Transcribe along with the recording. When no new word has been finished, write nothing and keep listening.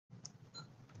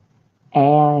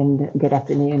And good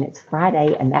afternoon. It's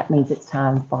Friday, and that means it's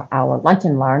time for our Lunch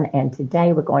and Learn. And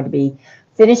today we're going to be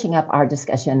finishing up our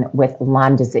discussion with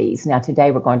Lyme disease. Now,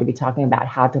 today we're going to be talking about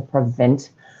how to prevent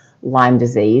Lyme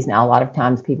disease. Now, a lot of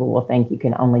times people will think you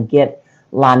can only get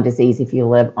Lyme disease if you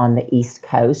live on the East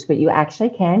Coast, but you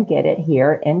actually can get it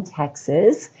here in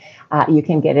Texas. You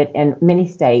can get it in many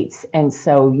states, and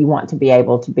so you want to be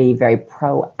able to be very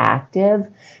proactive.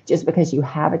 Just because you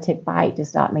have a tick bite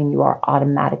does not mean you are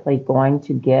automatically going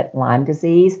to get Lyme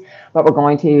disease, but we're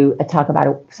going to talk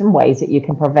about some ways that you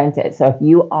can prevent it. So if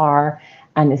you are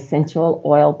an essential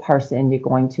oil person, you're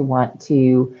going to want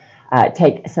to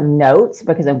take some notes,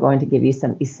 because I'm going to give you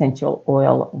some essential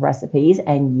oil recipes.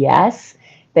 And yes,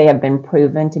 they have been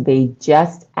proven to be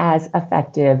just as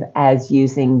effective as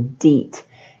using DEET.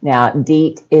 Now,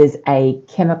 DEET is a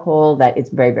chemical that is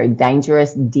very, very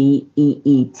dangerous, DEET.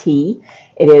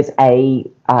 It is a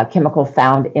chemical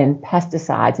found in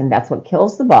pesticides, and that's what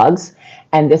kills the bugs.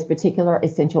 And this particular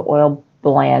essential oil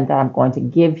blend that I'm going to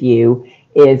give you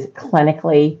is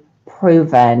clinically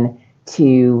proven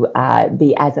to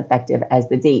be as effective as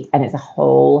the DEET, and it's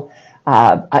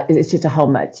just a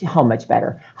whole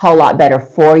lot better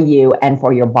for you and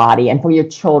for your body and for your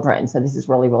children. So this is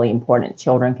really, really important.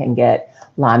 Children can get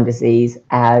Lyme disease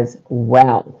as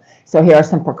well. So here are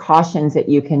some precautions that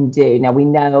you can do. Now, we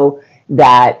know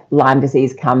that Lyme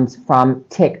disease comes from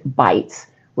tick bites.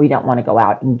 We don't want to go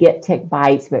out and get tick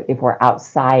bites, but if we're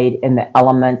outside in the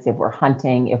elements, if we're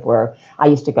hunting, I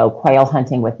used to go quail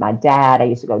hunting with my dad. I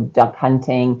used to go duck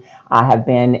hunting. I have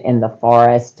been in the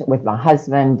forest with my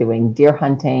husband doing deer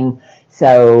hunting.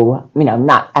 So,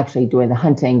 not actually doing the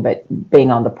hunting, but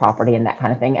being on the property and that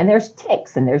kind of thing. And there's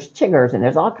ticks and there's chiggers and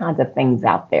there's all kinds of things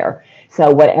out there. So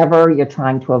whatever you're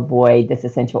trying to avoid, this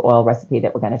essential oil recipe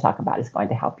that we're going to talk about is going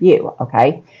to help you,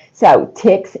 okay? So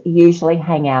ticks usually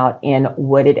hang out in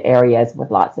wooded areas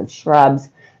with lots of shrubs,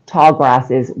 tall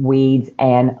grasses, weeds,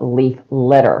 and leaf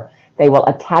litter. They will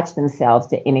attach themselves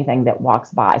to anything that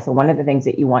walks by. So one of the things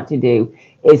that you want to do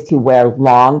is to wear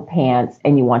long pants,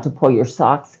 and you want to pull your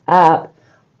socks up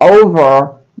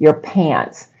over your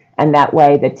pants. And that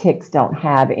way the ticks don't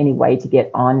have any way to get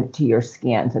onto your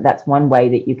skin. So that's one way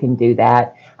that you can do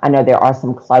that. I know there are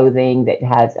some clothing that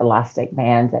has elastic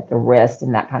bands at the wrist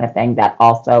and that kind of thing. That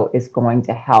also is going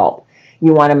to help.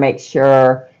 You want to make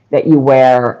sure that you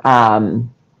wear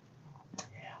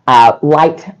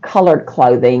light colored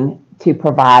clothing to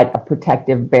provide a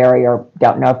protective barrier.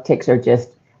 Don't know if ticks are just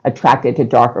attracted to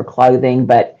darker clothing,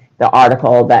 but the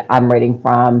article that I'm reading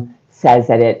from says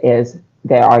that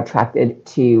they are attracted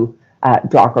to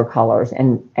darker colors,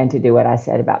 and to do what I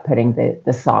said about putting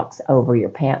the socks over your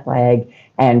pant leg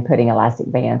and putting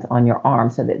elastic bands on your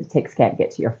arm so that the ticks can't get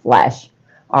to your flesh.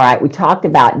 All right, we talked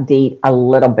about DEET a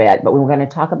little bit, but we're going to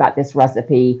talk about this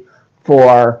recipe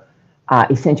for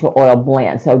essential oil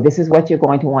blend. So this is what you're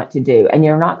going to want to do. And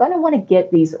you're not going to want to get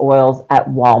these oils at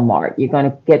Walmart. You're going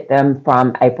to get them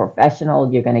from a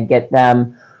professional. You're going to get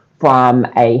them from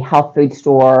a health food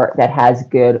store that has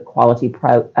good quality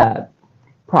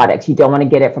products. You don't want to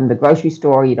get it from the grocery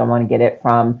store. You don't want to get it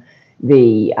from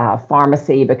the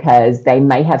pharmacy, because they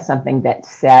may have something that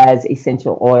says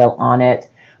essential oil on it,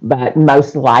 but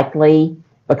most likely,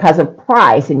 because of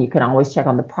price, and you can always check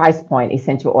on the price point,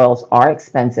 essential oils are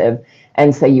expensive.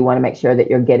 And so you want to make sure that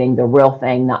you're getting the real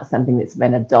thing, not something that's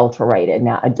been adulterated.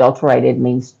 Now, adulterated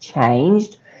means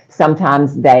changed.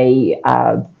 Sometimes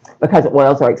because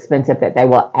oils are expensive, that they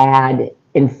will add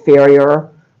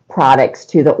inferior products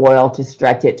to the oil to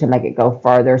stretch it, to make it go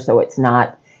further, so it's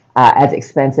not as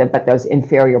expensive, but those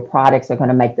inferior products are going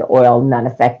to make the oil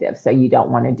non-effective. So you don't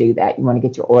want to do that. You want to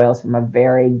get your oils from a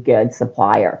very good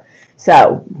supplier.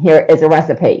 So here is a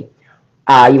recipe.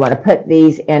 You want to put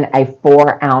these in a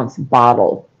 4-ounce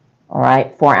bottle. All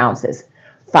right, 4 ounces.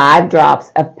 5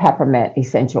 drops of peppermint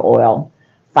essential oil,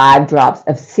 5 drops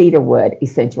of cedarwood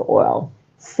essential oil,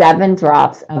 7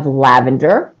 drops of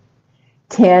lavender,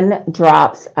 10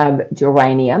 drops of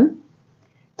geranium,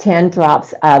 10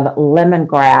 drops of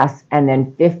lemongrass, and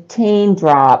then 15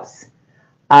 drops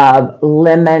of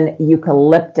lemon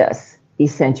eucalyptus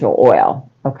essential oil.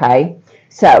 Okay,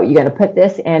 so you're going to put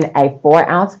this in a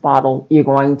 4-ounce bottle. You're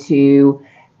going to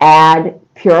add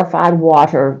purified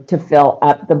water to fill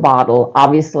up the bottle,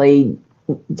 obviously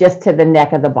just to the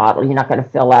neck of the bottle. You're not going to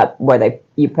fill up where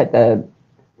you put the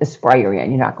sprayer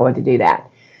in. You're not going to do that.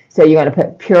 So you're going to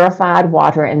put purified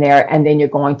water in there, and then you're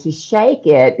going to shake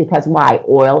it, because why?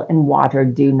 Oil and water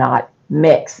do not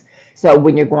mix. So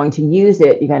when you're going to use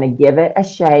it, you're going to give it a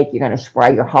shake. You're going to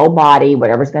spray your whole body,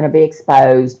 whatever's going to be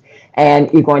exposed,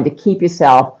 and you're going to keep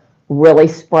yourself really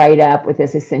sprayed up with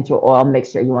this essential oil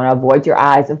mixture. You want to avoid your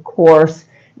eyes, of course.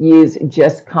 Use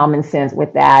just common sense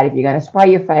with that. If you're going to spray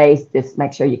your face, just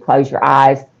make sure you close your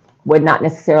eyes. Would not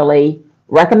necessarily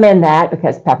recommend that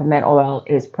because peppermint oil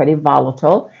is pretty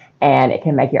volatile and it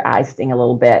can make your eyes sting a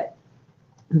little bit.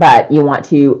 But you want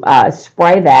to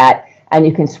spray that, and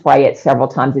you can spray it several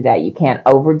times a day. You can't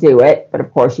overdo it, but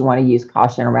of course you want to use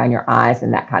caution around your eyes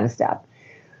and that kind of stuff.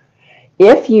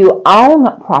 If you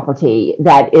own property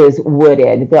that is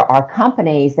wooded, there are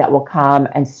companies that will come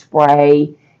and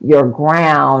spray your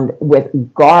ground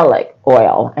with garlic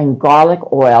oil, and garlic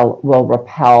oil will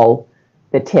repel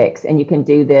the ticks. And you can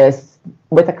do this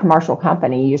with a commercial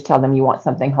company. You just tell them you want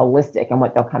something holistic, and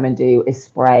what they'll come and do is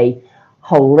spray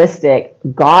holistic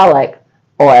garlic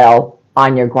oil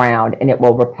on your ground, and it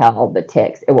will repel the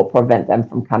ticks. It will prevent them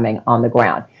from coming on the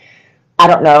ground. I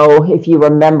don't know if you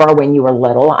remember when you were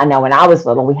little. I know when I was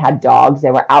little, we had dogs. They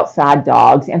were outside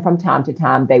dogs, and from time to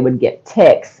time, they would get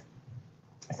ticks.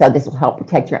 So this will help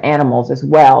protect your animals as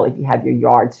well if you have your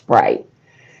yard sprayed.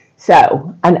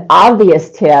 So an obvious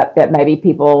tip that maybe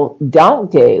people don't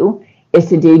do is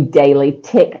to do daily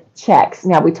tick checks.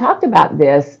 Now, we talked about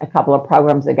this a couple of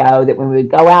programs ago, that when we would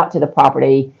go out to the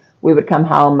property, we would come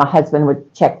home, my husband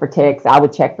would check for ticks, I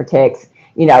would check for ticks.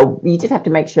 You know, you just have to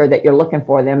make sure that you're looking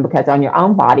for them, because on your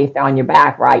own body, if they're on your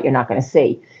back, right, you're not going to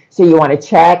see. So you want to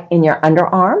check in your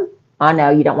underarm. I know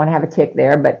you don't want to have a tick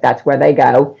there, but that's where they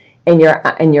go. In your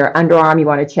underarm, you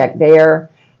want to check there.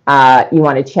 You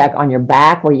want to check on your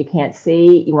back where you can't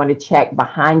see. You want to check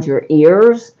behind your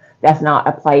ears. That's not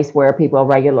a place where people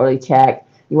regularly check.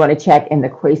 You want to check in the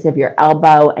crease of your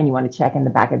elbow, and you want to check in the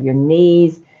back of your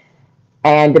knees.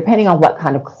 And depending on what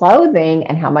kind of clothing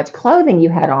and how much clothing you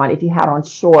had on, if you had on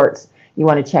shorts, you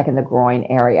want to check in the groin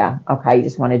area. Okay, you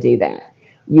just want to do that.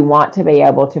 You want to be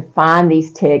able to find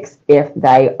these ticks if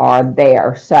they are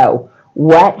there. So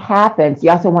what happens, you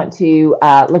also want to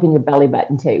look in your belly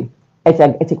button too. It's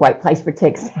a great place for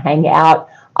ticks to hang out.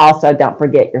 Also, don't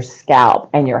forget your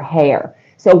scalp and your hair.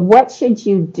 So what should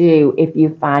you do if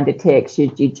you find a tick?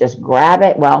 Should you just grab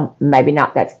it? Well, maybe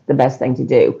not. That's the best thing to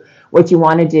do. What you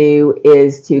want to do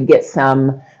is to get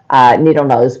some needle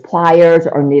nose pliers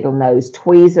or needle nose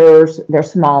tweezers. They're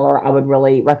smaller. I would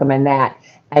really recommend that.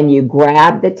 And you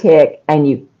grab the tick and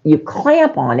you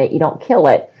clamp on it. You don't kill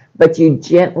it, but you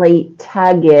gently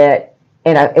tug it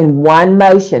in one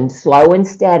motion, slow and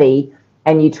steady,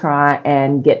 and you try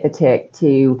and get the tick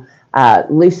to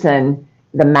loosen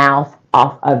the mouth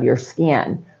off of your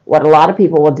skin. What a lot of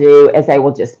people will do is they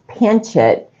will just pinch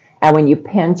it, and when you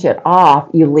pinch it off,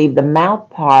 you leave the mouth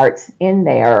parts in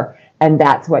there, and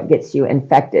that's what gets you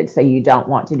infected. So you don't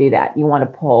want to do that. You want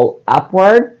to pull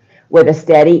upward with a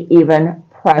steady, even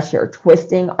pressure.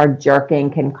 Twisting or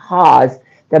jerking can cause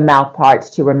the mouth parts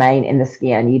to remain in the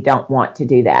skin. You don't want to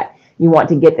do that. You want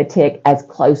to get the tick as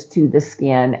close to the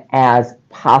skin as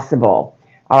possible.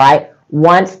 All right.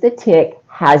 Once the tick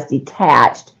has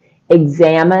detached,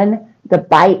 examine the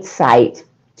bite site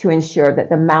to ensure that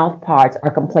the mouth parts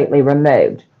are completely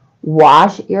removed.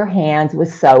 Wash your hands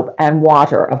with soap and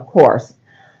water, of course.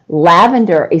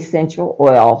 Lavender essential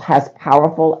oil has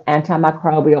powerful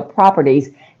antimicrobial properties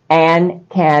and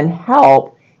can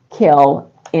help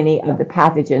kill any of the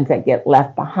pathogens that get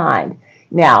left behind.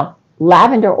 Now,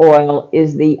 lavender oil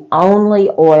is the only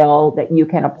oil that you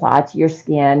can apply to your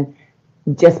skin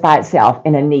just by itself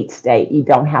in a neat state. You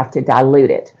don't have to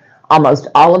dilute it. Almost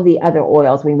all of the other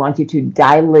oils, we want you to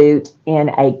dilute in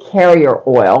a carrier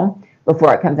oil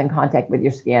before it comes in contact with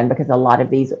your skin, because a lot of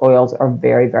these oils are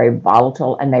very, very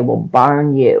volatile and they will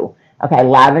burn you. Okay,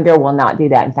 lavender will not do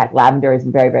that. In fact, lavender is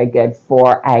very, very good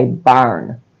for a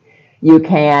burn. You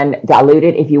can dilute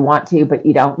it if you want to, but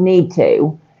you don't need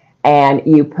to. And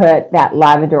you put that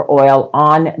lavender oil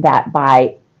on that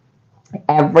bite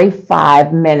every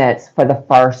 5 minutes for the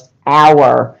first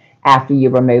hour after you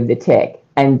remove the tick.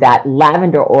 And that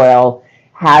lavender oil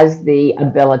has the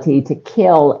ability to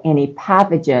kill any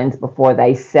pathogens before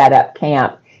they set up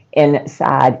camp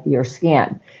inside your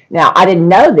skin. Now, I didn't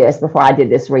know this before I did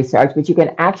this research, but you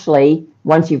can actually,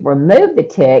 once you've removed the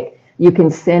tick, you can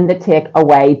send the tick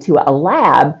away to a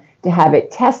lab to have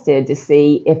it tested to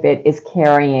see if it is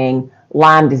carrying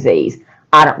Lyme disease.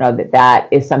 I don't know that that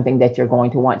is something that you're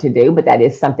going to want to do, but that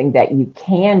is something that you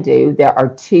can do. There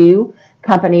are 2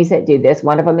 companies that do this.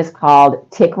 One of them is called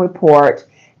Tick Report,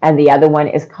 and the other one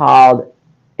is called,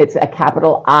 it's a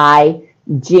capital I,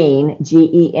 Gene,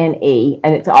 Gene,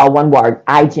 and it's all one word,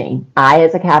 iGene. I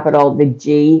is a capital, the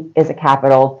G is a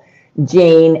capital,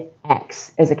 Gene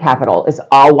X is a capital. It's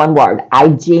all one word,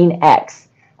 iGene X.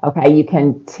 Okay, you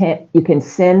can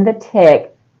send the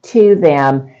tick to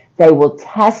them. They will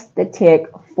test the tick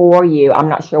for you. I'm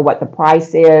not sure what the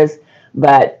price is,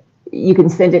 but you can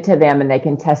send it to them and they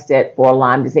can test it for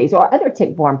Lyme disease or other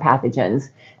tick-borne pathogens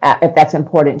if that's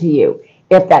important to you.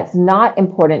 If that's not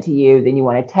important to you, then you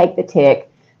want to take the tick,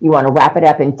 you want to wrap it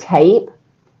up in tape,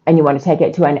 and you want to take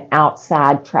it to an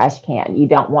outside trash can. You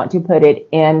don't want to put it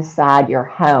inside your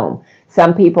home.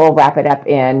 Some people wrap it up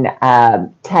in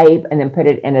tape and then put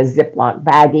it in a Ziploc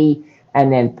baggie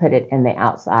and then put it in the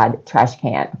outside trash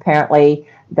can. Apparently,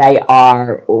 they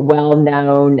are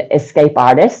well-known escape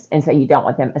artists, and so you don't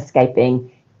want them escaping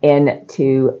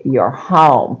into your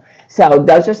home. So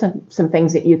those are some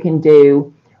things that you can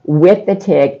do with the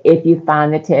tick if you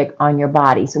find the tick on your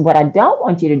body. So what I don't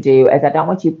want you to do is I don't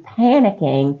want you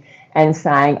panicking and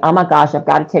saying, oh my gosh, I've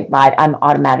got a tick bite, I'm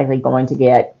automatically going to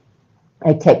get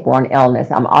a tick-borne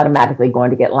illness. I'm automatically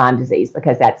going to get Lyme disease,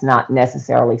 because that's not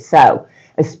necessarily so,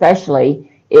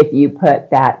 especially if you put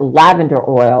that lavender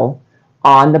oil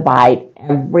on the bite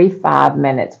every 5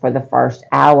 minutes for the first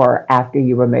hour after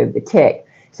you remove the tick.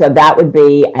 So that would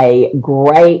be a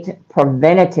great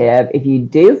preventative if you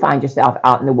do find yourself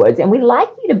out in the woods. And we like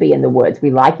you to be in the woods.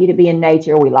 We like you to be in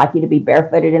nature. We like you to be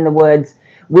barefooted in the woods.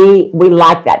 We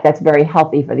like that. That's very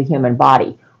healthy for the human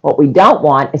body. What we don't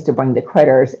want is to bring the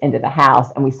critters into the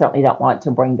house, and we certainly don't want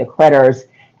to bring the critters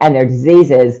and their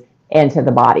diseases into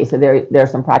the body. So there are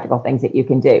some practical things that you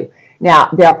can do. Now,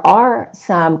 there are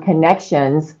some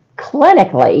connections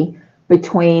clinically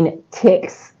between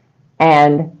ticks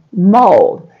and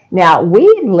mold. Now, we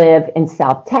live in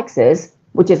South Texas,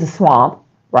 which is a swamp,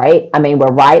 right? I mean,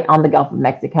 we're right on the Gulf of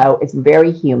Mexico. It's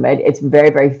very humid. It's very,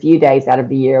 very few days out of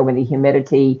the year when the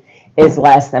humidity is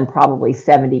less than probably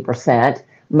 70%.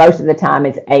 Most of the time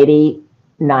it's 80,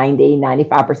 90,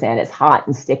 95%. It's hot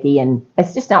and sticky, and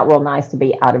it's just not real nice to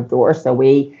be out of doors. So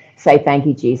we say, thank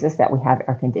you, Jesus, that we have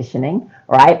air conditioning,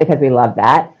 right? Because we love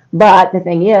that. But the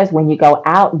thing is, when you go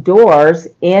outdoors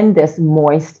in this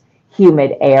moist,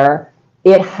 humid air,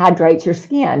 it hydrates your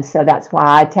skin. So that's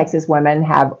why Texas women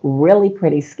have really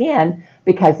pretty skin,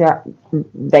 because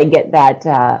they get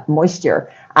that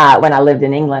moisture. When I lived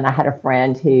in England, I had a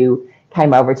friend who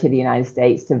came over to the United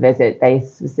States to visit. They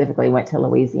specifically went to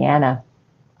Louisiana.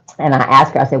 And I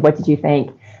asked her, I said, what did you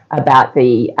think about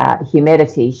the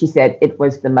humidity? She said, it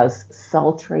was the most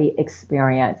sultry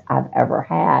experience I've ever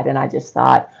had. And I just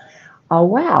thought, oh,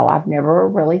 wow, I've never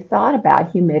really thought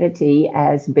about humidity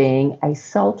as being a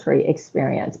sultry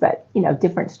experience. But, you know,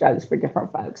 different strokes for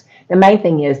different folks. The main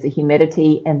thing is the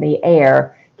humidity in the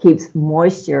air keeps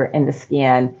moisture in the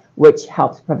skin, which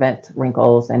helps prevent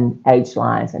wrinkles and age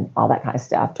lines and all that kind of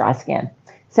stuff, dry skin.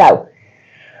 So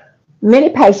many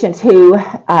patients who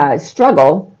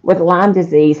struggle with Lyme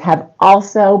disease have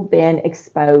also been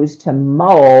exposed to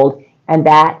mold, and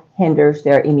that hinders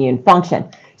their immune function.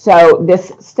 So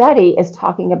this study is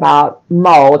talking about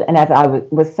mold, and as I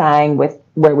was saying, with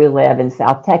where we live in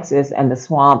South Texas and the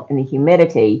swamp and the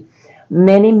humidity,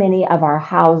 many of our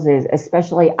houses,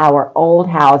 especially our old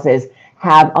houses,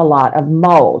 have a lot of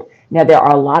mold. Now, there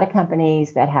are a lot of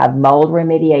companies that have mold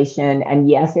remediation, and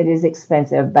yes, it is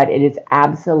expensive, but it is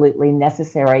absolutely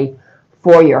necessary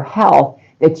for your health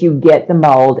that you get the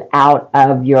mold out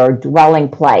of your dwelling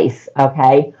place,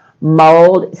 okay?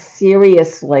 Mold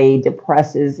seriously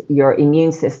depresses your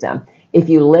immune system. If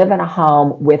you live in a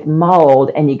home with mold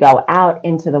and you go out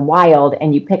into the wild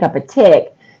and you pick up a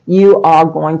tick, you are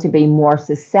going to be more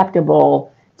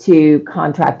susceptible to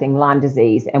contracting Lyme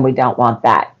disease, and we don't want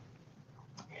that.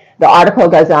 The article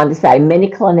goes on to say many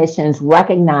clinicians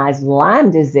recognize Lyme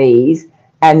disease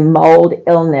and mold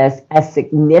illness as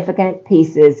significant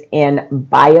pieces in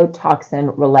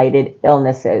biotoxin-related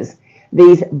illnesses.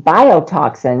 These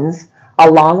biotoxins,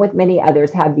 along with many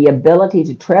others, have the ability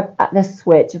to trip the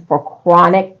switch for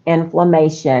chronic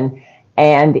inflammation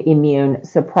and immune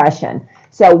suppression.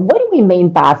 So what do we mean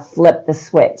by flip the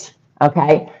switch?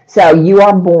 Okay, so you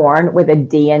are born with a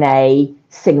DNA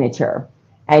signature,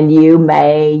 and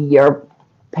your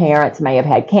parents may have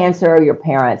had cancer, your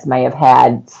parents may have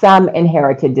had some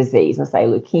inherited disease, let's say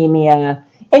leukemia,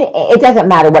 and it doesn't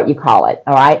matter what you call it,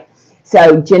 all right?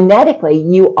 So genetically,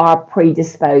 you are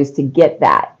predisposed to get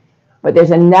that. But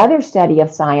there's another study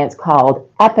of science called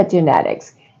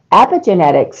epigenetics.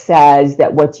 Epigenetics says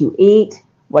that what you eat,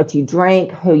 what you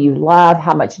drink, who you love,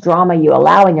 how much drama you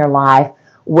allow in your life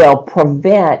will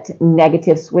prevent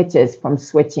negative switches from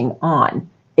switching on.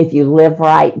 If you live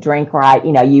right, drink right,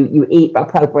 you eat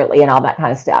appropriately and all that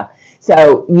kind of stuff.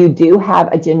 So you do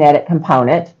have a genetic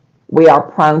component. We are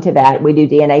prone to that. We do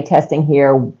DNA testing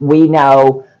here. We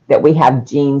know that we have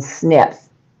gene SNPs,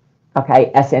 okay,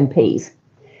 SNPs.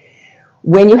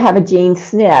 When you have a gene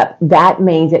SNP, that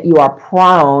means that you are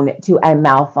prone to a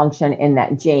malfunction in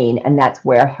that gene, and that's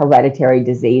where hereditary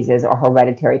diseases or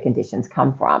hereditary conditions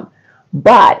come from.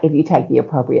 But if you take the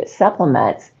appropriate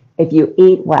supplements, if you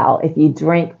eat well, if you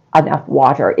drink enough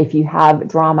water, if you have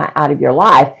drama out of your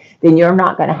life, then you're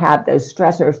not going to have those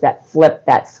stressors that flip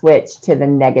that switch to the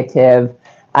negative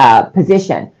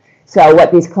position. So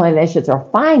what these clinicians are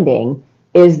finding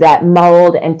is that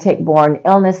mold and tick-borne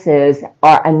illnesses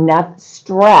are enough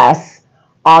stress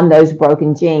on those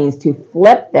broken genes to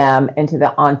flip them into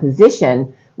the on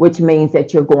position, which means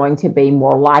that you're going to be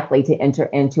more likely to enter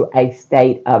into a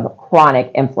state of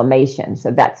chronic inflammation.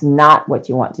 So that's not what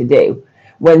you want to do.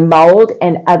 When mold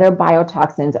and other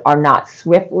biotoxins are not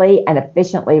swiftly and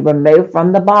efficiently removed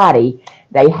from the body,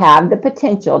 they have the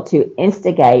potential to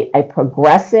instigate a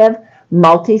progressive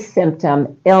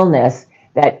multi-symptom illness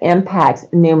that impacts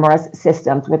numerous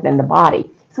systems within the body.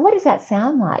 So what does that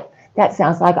sound like? That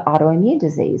sounds like autoimmune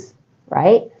disease,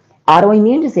 right?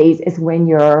 Autoimmune disease is when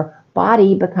your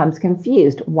body becomes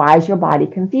confused. Why is your body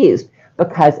confused?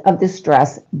 Because of the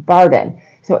stress burden.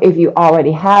 So if you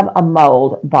already have a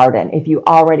mold burden, if you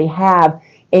already have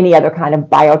any other kind of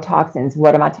biotoxins,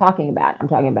 what am I talking about? I'm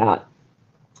talking about,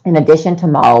 in addition to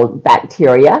mold,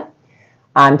 bacteria.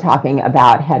 I'm talking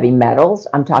about heavy metals.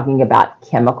 I'm talking about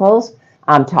chemicals.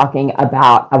 I'm talking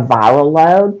about a viral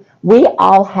load. We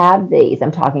all have these.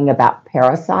 I'm talking about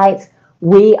parasites.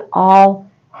 We all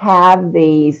have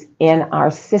these in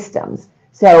our systems.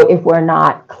 So if we're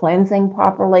not cleansing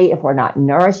properly, if we're not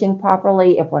nourishing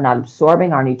properly, if we're not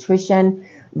absorbing our nutrition,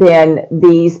 then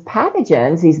these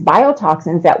pathogens, these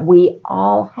biotoxins that we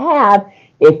all have,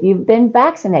 if you've been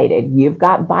vaccinated, you've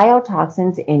got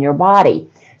biotoxins in your body.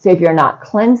 So if you're not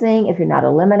cleansing, if you're not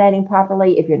eliminating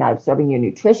properly, if you're not absorbing your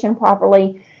nutrition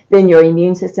properly, then your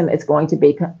immune system is going to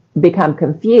become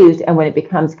confused. And when it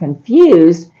becomes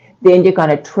confused, then you're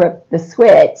going to trip the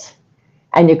switch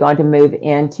and you're going to move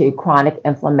into chronic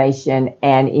inflammation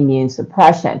and immune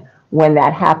suppression. When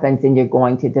that happens, then you're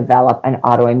going to develop an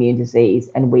autoimmune disease,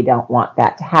 and we don't want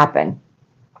that to happen.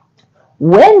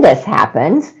 When this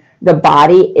happens, the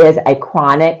body is a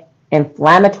chronic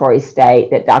inflammatory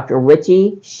state that Dr.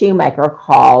 Richie Shoemaker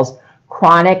calls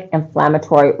chronic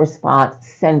inflammatory response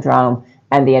syndrome,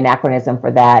 and the anachronism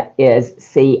for that is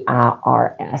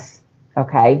CIRS.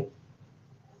 Okay?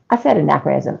 I said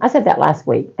anachronism. I said that last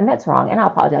week, and that's wrong, and I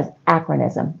apologize.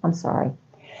 Acronism. I'm sorry.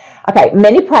 Okay,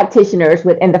 many practitioners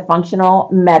within the functional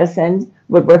medicine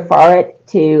would refer it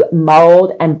to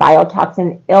mold and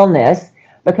biotoxin illness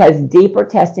because deeper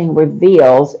testing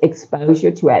reveals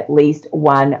exposure to at least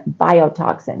one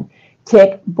biotoxin.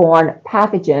 Tick-borne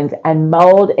pathogens and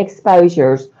mold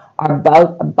exposures are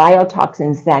both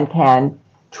biotoxins that can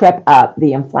trip up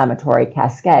the inflammatory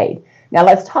cascade. Now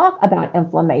let's talk about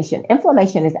inflammation.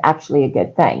 Inflammation is actually a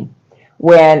good thing.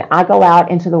 When I go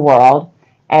out into the world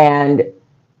and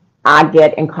I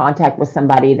get in contact with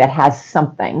somebody that has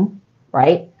something,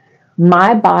 right?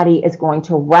 My body is going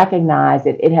to recognize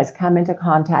that it has come into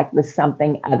contact with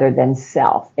something other than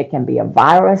self. It can be a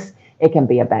virus, it can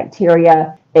be a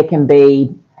bacteria, it can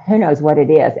be who knows what it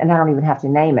is, and I don't even have to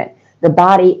name it. The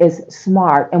body is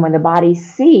smart, and when the body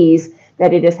sees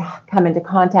that it has come into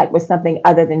contact with something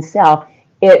other than self,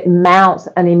 it mounts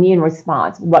an immune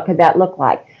response. What could that look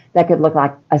like? That could look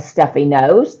like a stuffy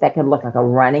nose, that could look like a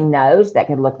running nose, that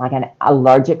could look like an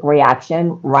allergic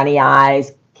reaction, runny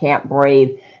eyes, can't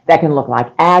breathe. That can look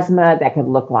like asthma, that could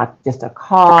look like just a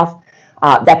cough,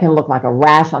 that can look like a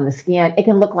rash on the skin. It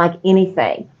can look like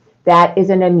anything. That is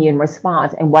an immune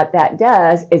response. And what that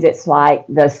does is it's like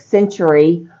the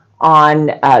sentry on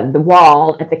the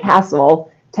wall at the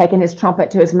castle taking his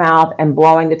trumpet to his mouth and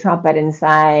blowing the trumpet and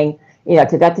saying, you know,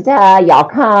 ta-da-ta-da, y'all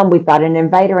come, we've got an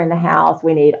invader in the house,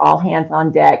 we need all hands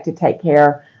on deck to take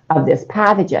care of this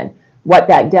pathogen. What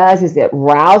that does is it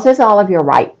rouses all of your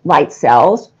white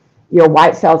cells. Your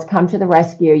white cells come to the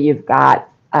rescue. You've got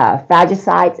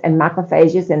phagocytes and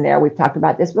macrophages in there. We've talked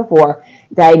about this before.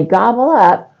 They gobble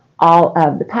up all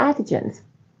of the pathogens.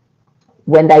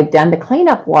 When they've done the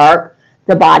cleanup work,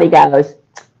 the body goes,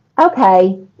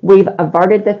 okay, we've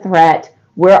averted the threat,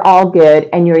 we're all good,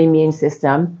 and your immune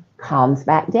system calms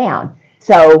back down.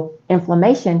 So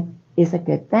inflammation is a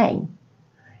good thing.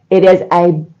 It is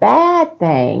a bad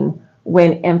thing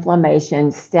when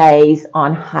inflammation stays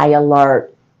on high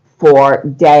alert for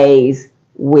days,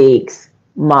 weeks,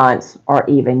 months, or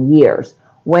even years.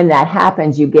 When that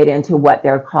happens, you get into what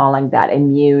they're calling that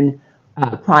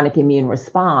chronic immune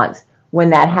response. When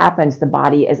that happens, the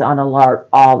body is on alert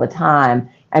all the time,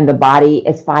 and the body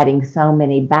is fighting so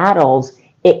many battles,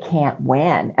 it can't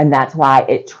win. And that's why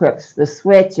it trips the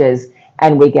switches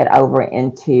and we get over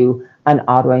into an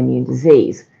autoimmune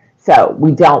disease. So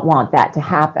we don't want that to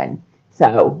happen.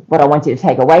 So what I want you to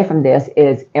take away from this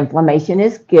is inflammation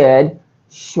is good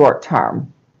short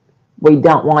term. We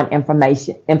don't want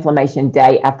inflammation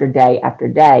day after day after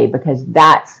day, because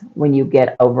that's when you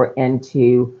get over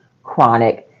into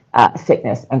chronic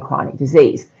sickness and chronic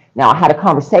disease. Now, I had a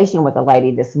conversation with a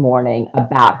lady this morning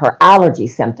about her allergy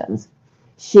symptoms.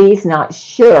 She's not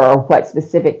sure what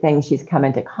specific things she's come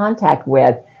into contact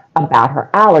with about her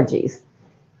allergies.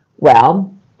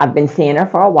 Well, I've been seeing her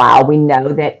for a while. We know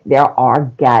that there are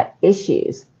gut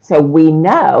issues. So we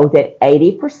know that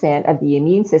 80% of the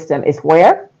immune system is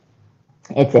where?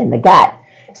 It's in the gut.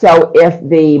 So if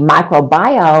the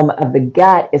microbiome of the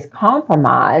gut is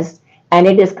compromised, and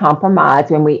it is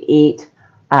compromised when we eat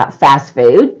fast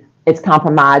food, it's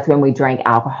compromised when we drink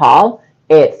alcohol,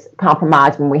 it's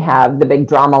compromised when we have the big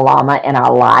drama llama in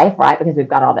our life, right? Because we've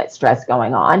got all that stress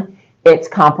going on. It's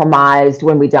compromised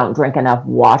when we don't drink enough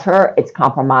water. It's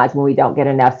compromised when we don't get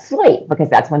enough sleep, because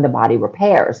that's when the body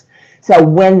repairs. So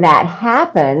when that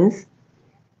happens,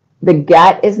 the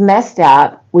gut is messed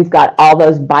up. We've got all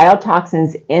those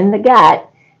biotoxins in the gut.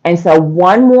 And so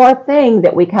one more thing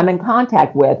that we come in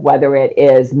contact with, whether it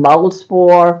is mold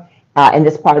spore, in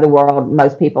this part of the world,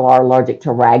 most people are allergic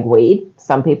to ragweed.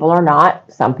 Some people are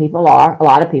not. Some people are. A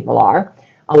lot of people are.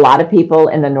 A lot of people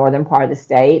in the northern part of the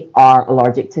state are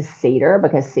allergic to cedar,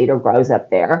 because cedar grows up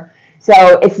there. So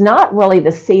it's not really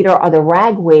the cedar or the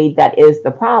ragweed that is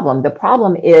the problem. The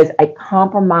problem is a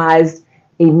compromised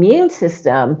immune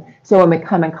system. So when we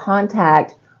come in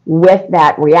contact with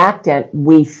that reactant,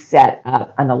 we set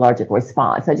up an allergic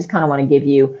response. I just kind of want to give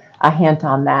you a hint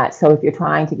on that. So if you're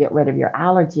trying to get rid of your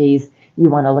allergies, you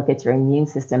want to look at your immune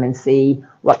system and see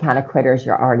what kind of critters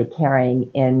you're already carrying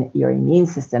in your immune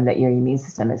system, that your immune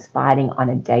system is fighting on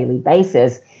a daily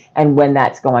basis. And when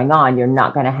that's going on, you're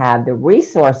not going to have the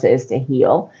resources to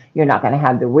heal. You're not going to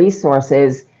have the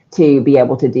resources to be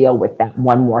able to deal with that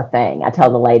one more thing. I tell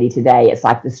the lady today, it's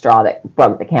like the straw that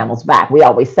broke the camel's back. We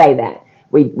always say that.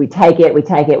 We take it,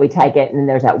 and then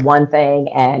there's that one thing,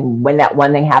 and when that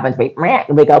one thing happens, we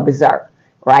go berserk,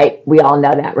 right? We all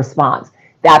know that response.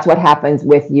 That's what happens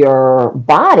with your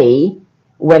body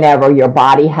whenever your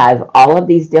body has all of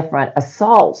these different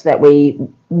assaults that we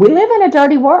live in a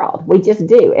dirty world. We just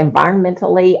do.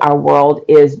 Environmentally, our world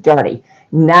is dirty.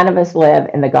 None of us live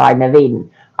in the Garden of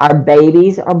Eden. Our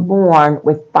babies are born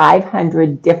with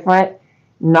 500 different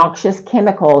noxious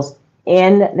chemicals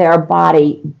in their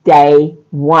body day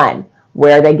one.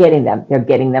 Where are they getting them? They're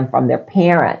getting them from their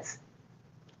parents.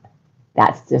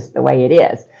 That's just the way it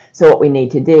is. So what we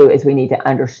need to do is we need to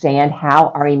understand how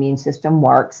our immune system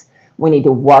works. We need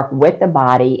to work with the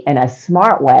body in a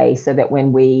smart way so that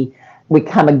when we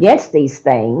come against these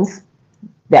things,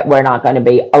 that we're not going to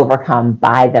be overcome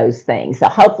by those things. So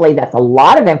hopefully that's a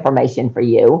lot of information for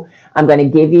you. I'm going to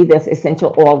give you this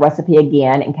essential oil recipe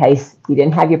again in case you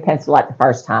didn't have your pencil out the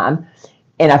first time.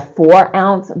 In a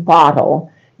 4-ounce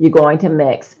bottle, you're going to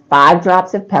mix 5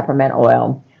 drops of peppermint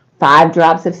oil, 5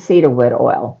 drops of cedarwood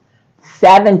oil,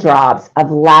 7 drops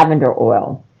of lavender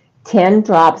oil, 10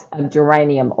 drops of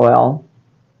geranium oil,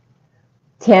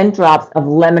 10 drops of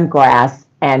lemongrass,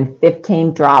 and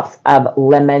 15 drops of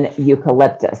lemon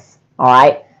eucalyptus. All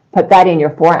right, put that in your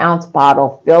 4-ounce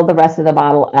bottle. Fill the rest of the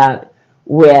bottle up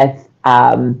with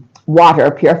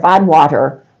water, purified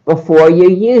water. Before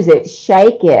you use it,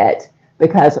 shake it,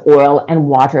 because oil and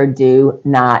water do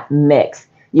not mix.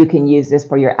 You can use this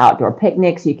for your outdoor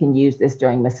picnics. You can use this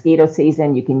during mosquito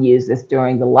season. You can use this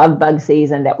during the love bug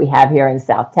season that we have here in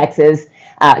South Texas,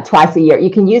 twice a year.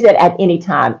 You can use it at any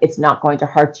time. It's not going to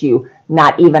hurt you,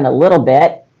 not even a little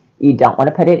bit. You don't want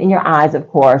to put it in your eyes, of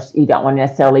course. You don't want to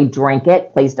necessarily drink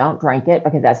it. Please don't drink it,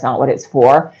 because that's not what it's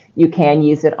for. You can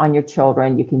use it on your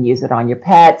children. You can use it on your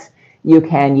pets. You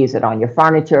can use it on your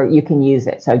furniture. You can use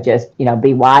it. So just,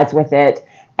 be wise with it.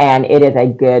 And it is a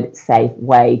good, safe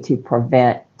way to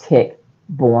prevent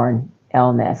tick-borne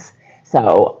illness.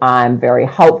 So I'm very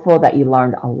hopeful that you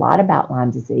learned a lot about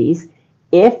Lyme disease.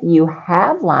 If you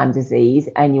have Lyme disease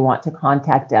and you want to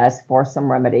contact us for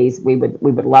some remedies, we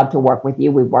would love to work with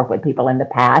you. We've worked with people in the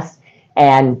past,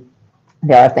 and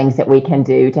there are things that we can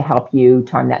do to help you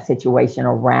turn that situation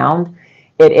around.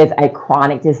 It is a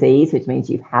chronic disease, which means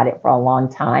you've had it for a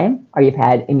long time, or you've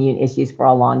had immune issues for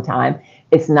a long time.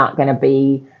 It's not going to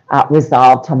be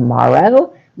resolved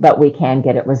tomorrow, but we can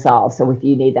get it resolved. So if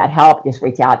you need that help, just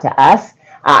reach out to us.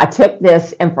 I took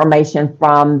this information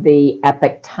from the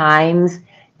Epic Times,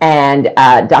 and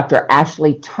Dr.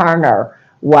 Ashley Turner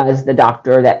was the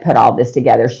doctor that put all this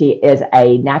together. She is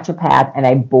a naturopath and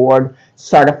a board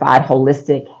certified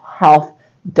holistic health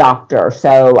doctor.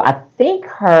 So I think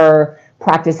her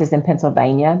practice is in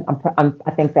Pennsylvania.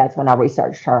 I think that's when I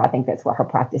researched her. I think that's where her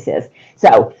practice is.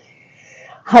 So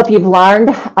hope you've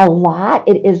learned a lot.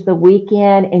 It is the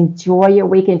weekend. Enjoy your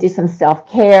weekend. Do some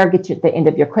self-care. Get the end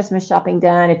of your Christmas shopping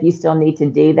done if you still need to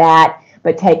do that.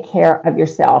 But take care of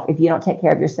yourself. If you don't take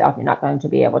care of yourself, you're not going to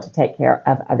be able to take care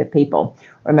of other people.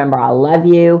 Remember, I love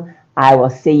you. I will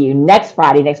see you next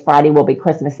Friday. Next Friday will be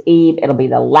Christmas Eve. It'll be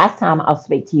the last time I'll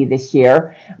speak to you this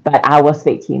year, but I will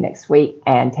speak to you next week.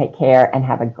 And take care and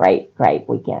have a great, great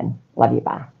weekend. Love you.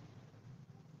 Bye.